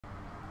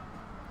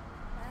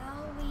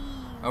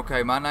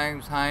Okay, my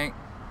name's Hank.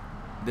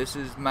 This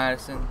is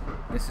Madison.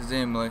 This is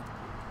Emily.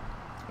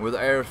 We're the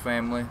Ayers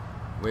family.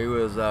 We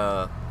was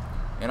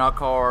in our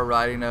car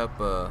riding up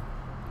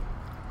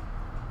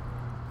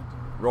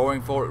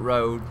Roaring Fork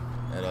Road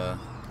at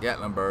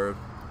Gatlinburg,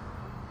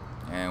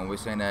 and we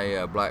seen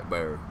a black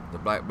bear. The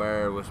black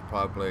bear was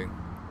probably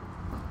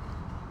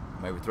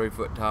maybe 3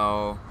 foot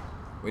tall.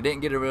 We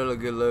didn't get a really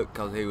good look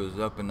because he was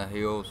up in the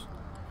hills,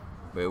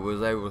 but we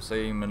was able to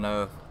see him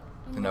enough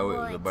to know it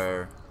was a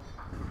bear.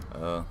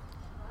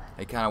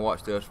 He kind of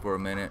watched us for a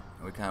minute.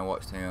 We kind of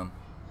watched him,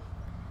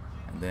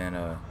 and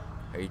then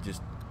he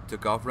just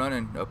took off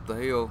running up the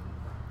hill.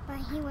 But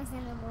he was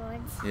in the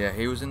woods. Yeah,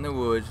 he was in the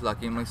woods,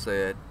 like Emily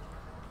said.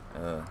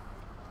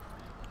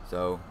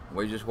 So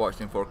we just watched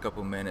him for a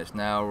couple minutes.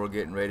 Now we're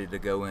getting ready to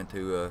go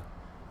into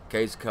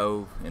Cades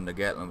Cove in the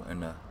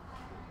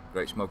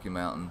Great Smoky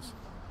Mountains.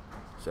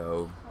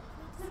 So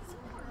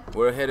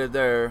we're headed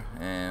there,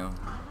 and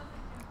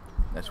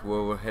that's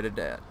where we're headed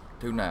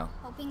to now.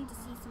 Hoping to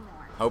see some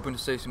more. Hoping to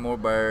see some more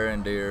bear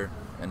and deer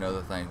and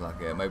other things like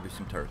that. Maybe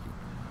some turkey.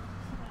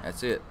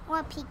 That's it. Or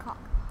a peacock.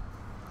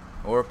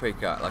 Or a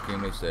peacock, like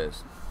Emily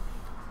says.